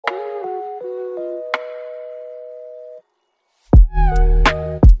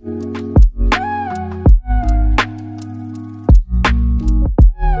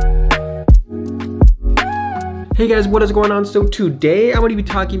Hey guys, what is going on? So today I'm going to be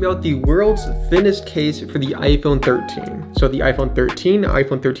talking about the world's thinnest case for the iPhone 13. So the iPhone 13,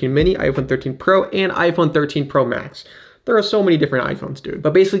 iPhone 13 mini, iPhone 13 Pro, and iPhone 13 Pro Max. There are so many different iPhones, dude.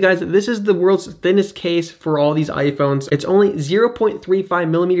 But basically, guys, this is the world's thinnest case for all these iPhones. It's only 0.35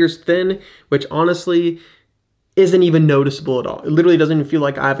 millimeters thin, which honestly isn't even noticeable at all. It literally doesn't even feel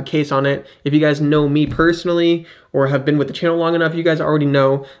like I have a case on it. If you guys know me personally or have been with the channel long enough, you guys already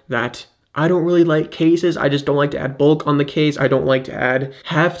know that I don't really like cases. I just don't like to add bulk on the case. I don't like to add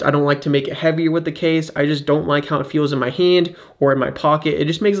heft. I don't like to make it heavier with the case. I just don't like how it feels in my hand or in my pocket. It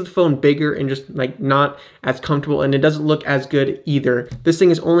just makes the phone bigger and just like not as comfortable, and it doesn't look as good either. This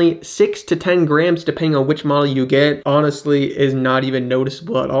thing is only 6 to 10 grams depending on which model you get. Honestly, is not even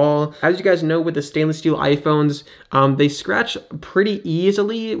noticeable at all. As you guys know, with the stainless steel iPhones, they scratch pretty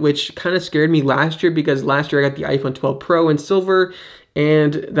easily, which kind of scared me last year because last year I got the iPhone 12 Pro in silver,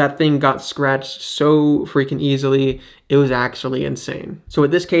 and that thing got scratched so freaking easily. It was actually insane. So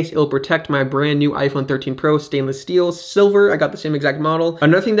with this case, it'll protect my brand new iPhone 13 Pro stainless steel silver. I got the same exact model.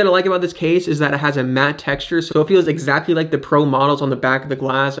 Another thing that I like about this case is that it has a matte texture, so it feels exactly like the Pro models on the back of the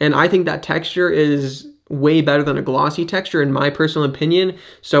glass. And I think that texture is way better than a glossy texture in my personal opinion.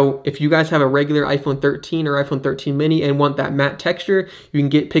 So if you guys have a regular iPhone 13 or iPhone 13 mini and want that matte texture, you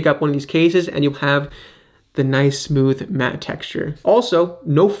can pick up one of these cases and you'll have the nice smooth matte texture. Also,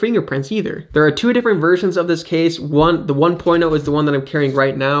 no fingerprints either. There are two different versions of this case. The 1.0 is the one that I'm carrying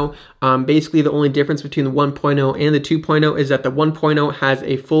right now. Basically, the only difference between the 1.0 and the 2.0 is that the 1.0 has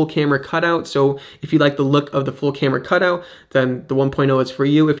a full camera cutout. So if you like the look of the full camera cutout, then the 1.0 is for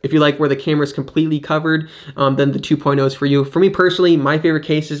you. If you like where the camera is completely covered, then the 2.0 is for you. For me personally, my favorite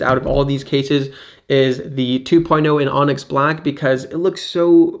cases out of all these cases is the 2.0 in Onyx Black because it looks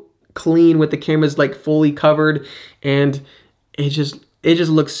so clean with the cameras like fully covered, and it just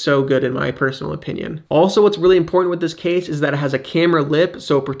looks so good in my personal opinion. Also, what's really important with this case is that it has a camera lip,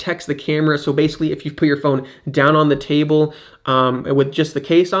 so it protects the camera. So basically, if you put your phone down on the table with just the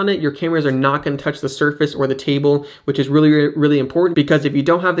case on it, your cameras are not going to touch the surface or the table, which is really important, because if you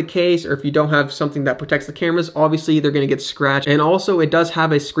don't have the case or if you don't have something that protects the cameras, obviously they're going to get scratched. And also, it does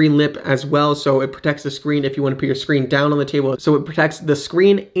have a screen lip as well, so it protects the screen if you want to put your screen down on the table. So it protects the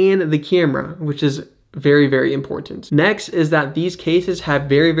screen and the camera, which is very, very important. Next is that these cases have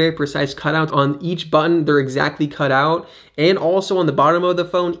very, very precise cutouts on each button. They're exactly cut out. And also on the bottom of the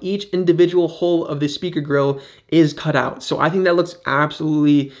phone, each individual hole of the speaker grill is cut out. So I think that looks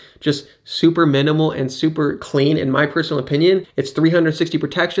absolutely just super minimal and super clean in my personal opinion. It's 360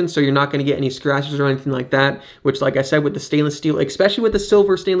 protection, so you're not going to get any scratches or anything like that, which, like I said, with the stainless steel, especially with the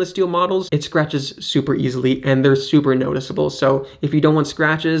silver stainless steel models, it scratches super easily and they're super noticeable. So if you don't want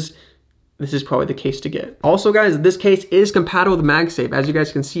scratches, this is probably the case to get. Also, guys, this case is compatible with MagSafe. As you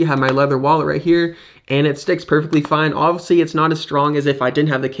guys can see, I have my leather wallet right here, and it sticks perfectly fine. Obviously, it's not as strong as if I didn't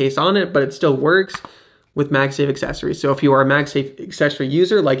have the case on it, but it still works with MagSafe accessories. So if you are a MagSafe accessory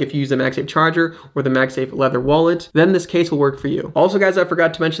user, like if you use the MagSafe charger or the MagSafe leather wallet, then this case will work for you. Also, guys, I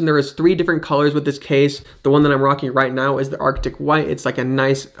forgot to mention there is 3 different colors with this case. The one that I'm rocking right now is the Arctic White. It's like a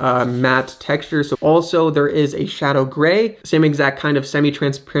nice matte texture. So also there is a shadow gray, same exact kind of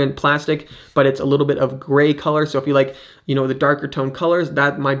semi-transparent plastic, but it's a little bit of gray color. So if you like, you know, the darker tone colors,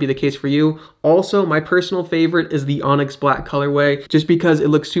 that might be the case for you. Also, my personal favorite is the Onyx Black colorway, just because it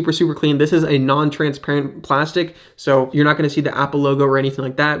looks super, super clean. This is a non-transparent plastic, so you're not going to see the Apple logo or anything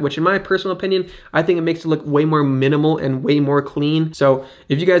like that, which in my personal opinion, I think it makes it look way more minimal and way more clean. So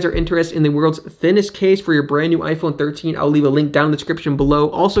if you guys are interested in the world's thinnest case for your brand new iPhone 13, I'll leave a link down in the description below.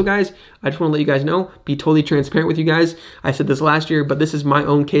 Also, guys, I just want to let you guys know, be totally transparent with you guys. I said this last year, but this is my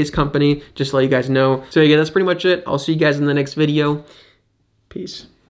own case company, just to let you guys know. So yeah, that's pretty much it. I'll see you guys in the next video. Peace.